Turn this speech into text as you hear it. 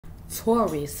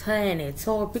Taurus, honey.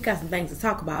 Taurus, we got some things to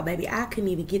talk about, baby. I couldn't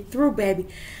even get through, baby.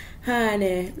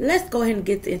 Honey, let's go ahead and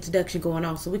get the introduction going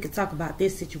on so we can talk about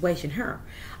this situation here.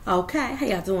 Okay, how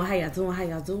y'all doing? How y'all doing? How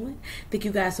y'all doing? Thank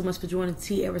you guys so much for joining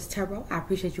Tiara's Tarot. I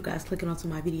appreciate you guys clicking onto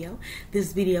my video.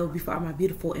 This video will be for all my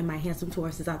beautiful and my handsome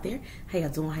Tauruses out there. How y'all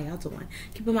doing? How y'all doing?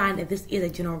 Keep in mind that this is a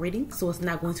general reading, so it's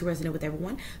not going to resonate with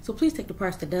everyone. So please take the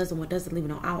parts that does and what doesn't, leave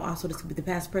it on out. Also, this could be the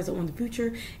past, present, or the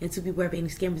future. And to be aware of any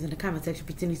scammers in the comment section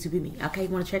pretending to be me. Okay, you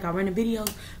want to check out random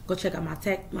videos? Go check out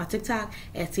my TikTok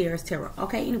at Tiara's Tarot.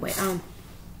 Okay, anyway,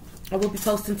 I will be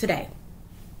posting today.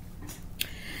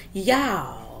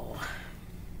 Y'all,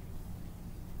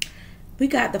 we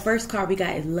got the first card we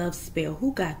got is Love Spell.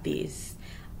 Who got this?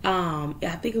 I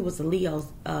think it was a Leo's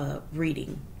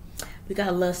reading. We got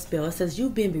a love spell. It says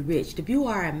you've been bewitched. If you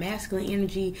are a masculine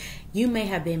energy, you may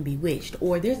have been bewitched,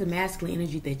 or there's a masculine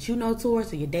energy that you know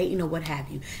towards, or you're dating, or what have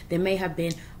you, that may have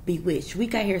been bewitched. We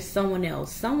got here someone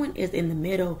else. Someone is in the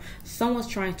middle. Someone's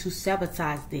trying to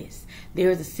sabotage this.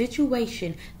 There is a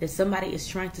situation that somebody is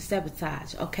trying to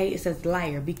sabotage. Okay, it says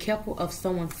liar. Be careful of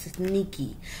someone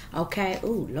sneaky. Okay.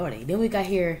 Ooh, lordy. Then we got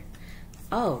here.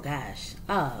 Oh gosh.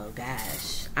 Oh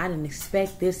gosh. I didn't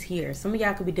expect this here. Some of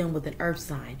y'all could be dealing with an earth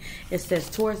sign. It says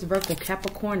Taurus, Virgo,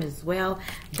 Capricorn as well.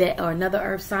 That or another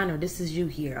earth sign, or this is you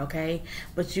here, okay?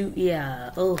 But you,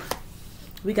 yeah. Oh,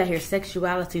 we got here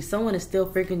sexuality. Someone is still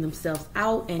figuring themselves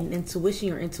out, and intuition.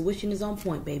 Your intuition is on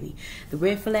point, baby. The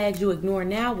red flags you ignore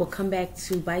now will come back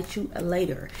to bite you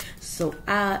later. So,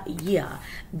 yeah,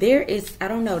 there is. I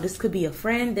don't know. This could be a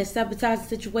friend that sabotages the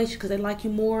situation because they like you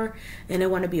more and they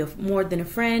want to be more than a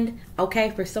friend.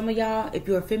 Okay, for some of y'all, if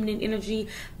you're a feminine energy,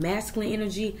 masculine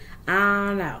energy, I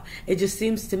don't know. It just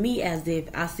seems to me as if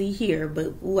I see here,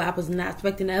 but ooh, I was not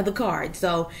expecting the other card.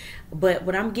 So, but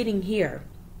what I'm getting here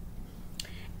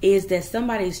is that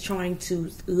somebody is trying to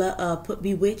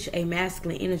bewitch a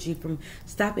masculine energy from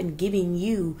stopping giving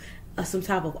you some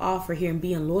type of offer here and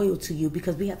being loyal to you,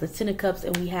 because we have the Ten of Cups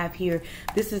and we have here,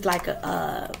 this is like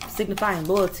a signifying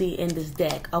loyalty in this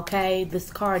deck, okay?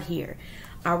 This card here,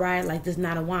 all right? Like this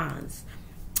Knight of Wands.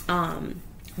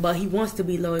 But he wants to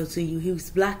be loyal to you. He's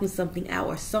blocking something out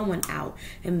or someone out.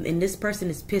 And this person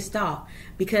is pissed off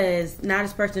because now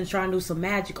this person is trying to do some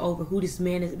magic over who this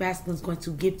man is masculine is going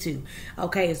to give to.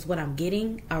 Okay, it's what I'm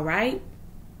getting. All right.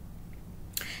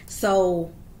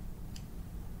 So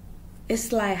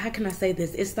it's like, how can I say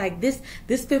this? It's like this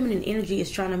feminine energy is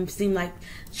trying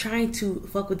to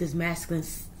fuck with this masculine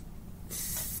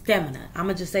stamina. I'm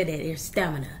going to just say that there's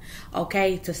stamina.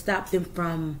 Okay, to stop them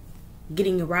from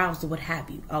getting aroused or what have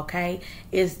you, okay,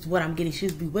 is what I'm getting.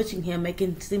 She's bewitching him,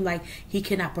 making it seem like he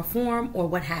cannot perform or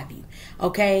what have you,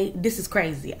 okay? This is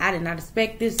crazy. I did not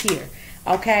expect this here,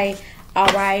 okay? All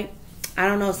right. I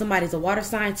don't know if somebody's a water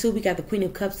sign too. We got the Queen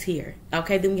of Cups here,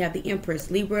 okay? Then we have the Empress,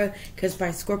 Libra, because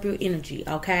by Scorpio energy,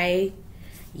 okay?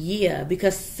 Yeah,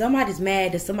 because somebody's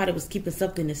mad that somebody was keeping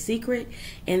something a secret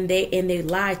and they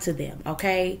lied to them,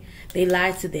 okay? They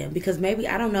lied to them because maybe,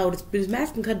 I don't know, this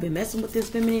masculine could have been messing with this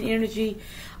feminine energy,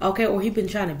 okay? Or he been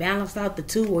trying to balance out the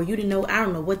two, or you didn't know, I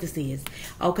don't know what this is,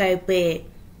 okay? But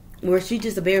where she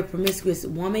just a very promiscuous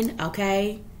woman,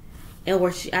 okay? And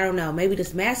where she, I don't know, maybe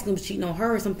this masculine was cheating on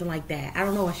her or something like that. I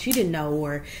don't know, or she didn't know,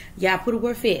 or y'all put it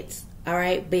where it fits, all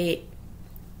right? But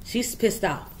she's pissed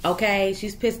off, okay?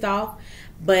 She's pissed off.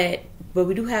 But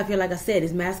we do have here, like I said,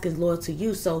 this masculine is loyal to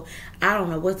you. So I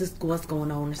don't know what's going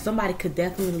on. Somebody could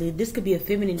definitely, this could be a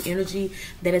feminine energy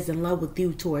that is in love with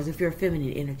you towards, if you're a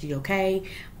feminine energy, okay?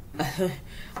 I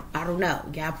don't know.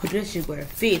 Y'all put this shit where it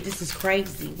fit. This is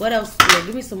crazy. What else? Yeah,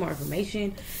 give me some more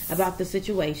information about the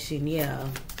situation. Yeah.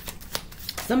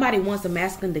 Somebody wants a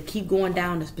masculine to keep going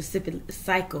down a specific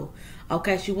cycle.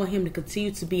 Okay, she wants him to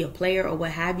continue to be a player or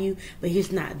what have you, but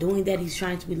he's not doing that. He's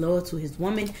trying to be loyal to his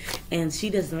woman, and she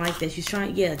doesn't like that. She's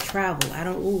trying, yeah, travel. I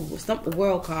don't, ooh, something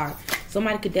world card.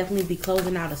 Somebody could definitely be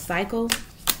closing out a cycle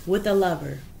with a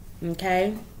lover.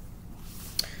 Okay,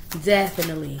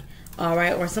 definitely. All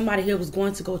right, or somebody here was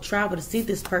going to go travel to see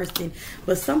this person,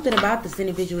 but something about this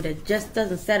individual that just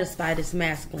doesn't satisfy this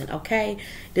masculine, okay?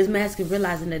 This masculine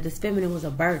realizing that this feminine was a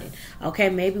burden, okay?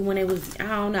 Maybe when it was, I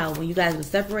don't know, when you guys were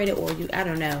separated, or you, I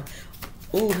don't know.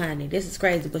 Ooh, honey, this is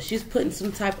crazy, but she's putting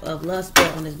some type of love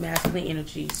spell on this masculine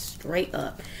energy straight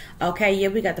up, okay? Yeah,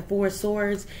 we got the Four of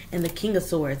Swords and the King of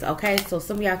Swords, okay? So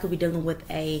some of y'all could be dealing with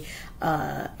a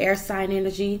air sign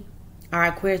energy. All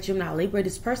right, Aquarius, Gemini, Libra,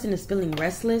 this person is feeling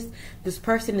restless. This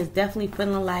person is definitely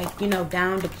feeling like, you know,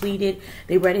 down, depleted.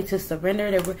 They're ready to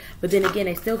surrender. But then again,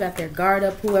 they still got their guard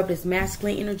up, whoever this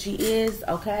masculine energy is,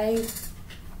 okay?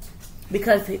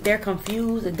 because they're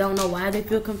confused and don't know why they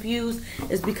feel confused,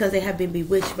 is because they have been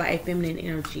bewitched by a feminine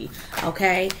energy.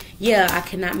 Okay? Yeah, I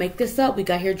cannot make this up. We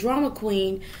got here drama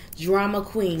queen. Drama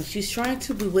queen. She's trying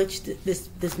to bewitch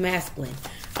this masculine.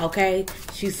 Okay?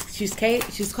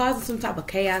 She's causing some type of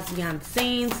chaos behind the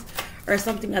scenes or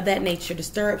something of that nature to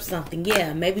stir up something.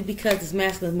 Yeah, maybe because this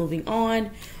masculine is moving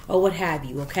on or what have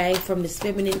you. Okay? From this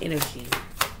feminine energy.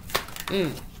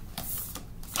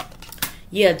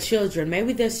 Yeah, children.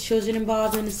 Maybe there's children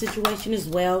involved in the situation as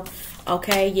well.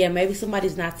 Okay, yeah, maybe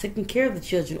somebody's not taking care of the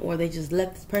children, or they just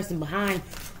left this person behind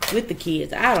with the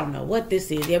kids. I don't know what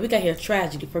this is. Yeah, we got here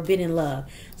tragedy, forbidden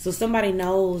love. So somebody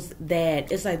knows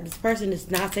that it's like this person is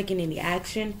not taking any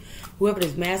action. Whoever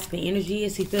this masculine energy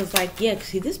is, he feels like, yeah,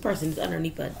 see, this person is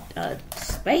underneath a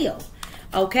spell.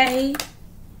 Okay?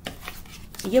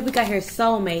 Yeah, we got here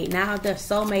soulmate. Now their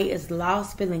soulmate is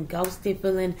lost, feeling ghosted,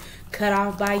 feeling cut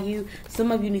off by you.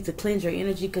 Some of you need to cleanse your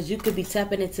energy because you could be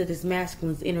tapping into this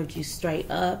masculine's energy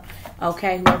straight up.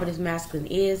 Okay, whoever this masculine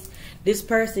is. This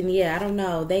person, yeah, I don't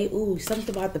know. They, something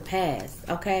about the past.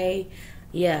 Okay,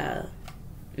 yeah.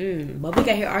 But we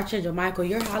got here Archangel Michael.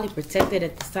 You're highly protected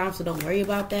at this time, so don't worry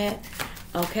about that.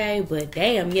 Okay, but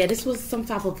damn, yeah, this was some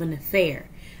type of an affair.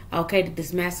 Okay, that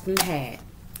this masculine had.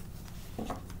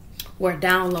 Or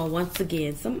down low once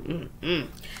again.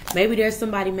 Maybe there's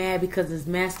somebody mad because this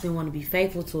masculine want to be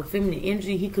faithful to a feminine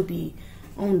energy. He could be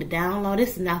on the down low.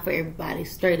 This is not for everybody.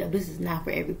 Straight up, this is not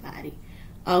for everybody.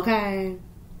 Okay.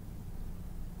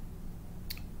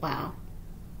 Wow.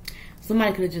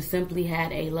 Somebody could have just simply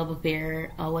had a love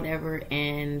affair or whatever,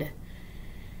 and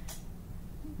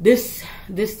this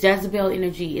Jezebel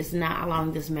energy is not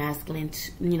allowing this masculine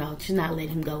to, she's not letting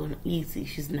him go easy.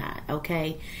 She's not.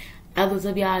 Okay. Others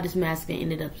of y'all, this masculine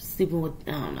ended up sleeping with,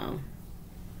 I don't know,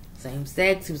 same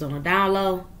sex. He was on a down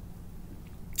low.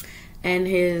 And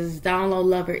his down low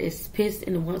lover is pissed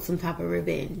and wants some type of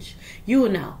revenge. You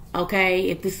will know, okay,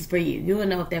 if this is for you. You will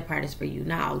know if that part is for you.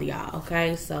 Not all of y'all,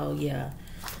 okay? So, yeah.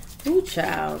 Ooh,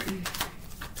 child.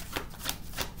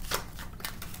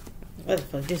 What the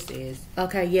fuck this is?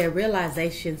 Okay, yeah,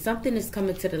 realization. Something is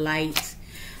coming to the light.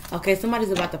 Okay,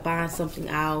 somebody's about to find something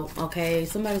out. Okay,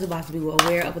 somebody's about to be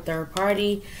aware of a third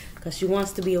party because she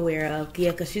wants to be aware of.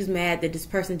 Yeah, because she's mad that this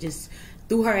person just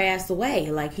threw her ass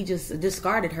away. Like, he just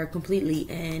discarded her completely,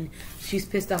 and she's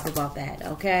pissed off about that.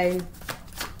 Okay.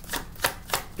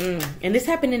 And this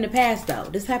happened in the past, though.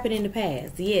 This happened in the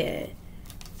past. Yeah.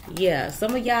 Yeah.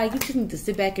 Some of y'all, you just need to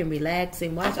sit back and relax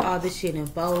and watch all this shit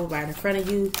unfold right in front of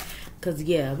you. Because,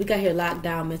 yeah, we got here locked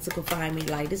down, mental confinement.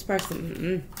 Like, this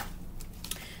person,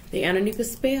 they underneath a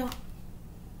spell.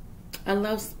 A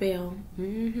love spell.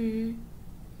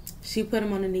 She put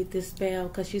him underneath this spell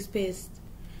because she's pissed.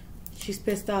 She's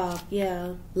pissed off.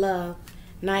 Yeah. Love.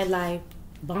 Nightlife.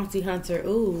 Bounty hunter.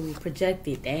 Ooh.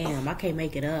 Projected. Damn. I can't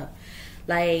make it up.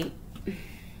 Like.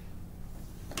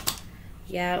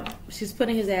 Yeah. She's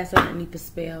putting his ass underneath a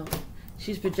spell.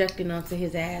 She's projecting onto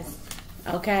his ass.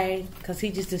 Okay. Because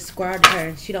he just discarded her.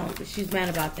 And she's mad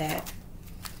about that.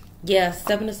 Yeah,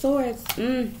 Seven of Swords.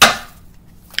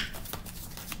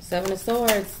 Seven of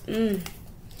Swords.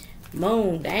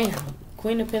 Moon. Damn.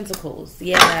 Queen of Pentacles.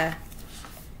 Yeah.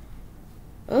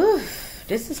 Oof.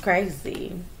 This is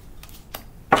crazy.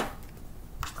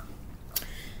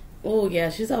 Oh, yeah.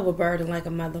 She's overburdened like a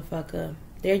motherfucker.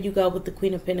 There you go with the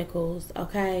Queen of Pentacles.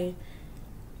 Okay.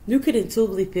 You could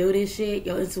intuitively feel this shit.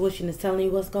 Your intuition is telling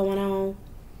you what's going on.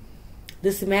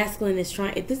 This masculine is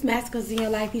trying, if this masculine's in your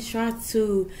life, he's trying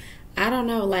to, I don't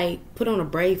know, like, put on a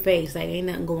brave face, like ain't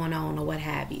nothing going on or what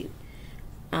have you.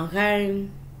 Okay?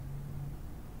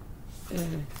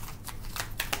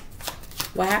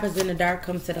 What happens in the dark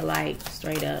comes to the light,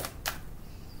 straight up.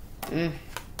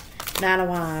 Nine of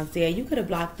Wands. Yeah, you could have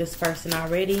blocked this person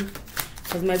already,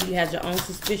 because maybe you had your own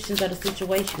suspicions of the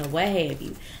situation or what have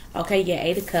you. Okay, yeah,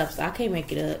 Eight of Cups. I can't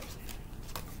make it up.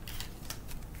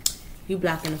 You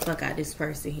blocking the fuck out of this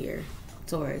person here,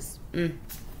 Taurus.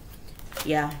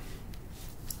 Yeah.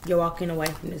 You're walking away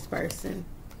from this person.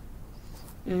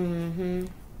 You're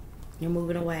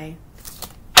moving away.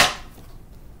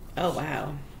 Oh,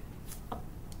 wow.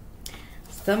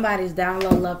 Somebody's down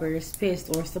low lover is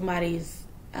pissed, or somebody's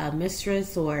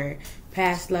mistress or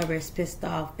past lover is pissed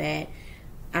off that,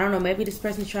 I don't know, maybe this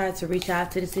person tried to reach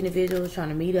out to this individual, trying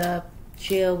to meet up,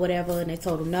 chill, whatever, and they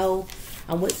told him no,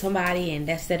 I'm with somebody, and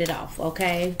that set it off,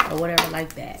 okay? Or whatever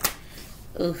like that.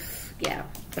 Oof, yeah.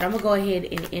 But I'm going to go ahead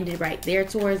and end it right there,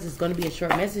 Taurus. It's going to be a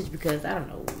short message because I don't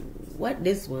know what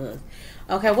this was.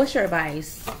 Okay, what's your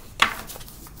advice?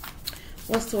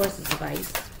 What's Taurus's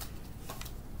advice?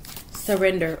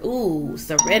 Surrender. Ooh,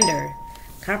 surrender.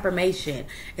 Confirmation.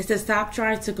 It says stop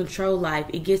trying to control life.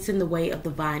 It gets in the way of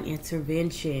divine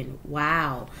intervention.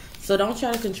 Wow. So don't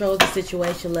try to control the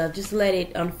situation, love. Just let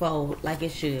it unfold like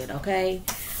it should, okay?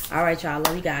 All right, y'all.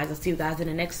 Love you guys. I'll see you guys in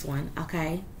the next one,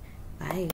 okay? Bye.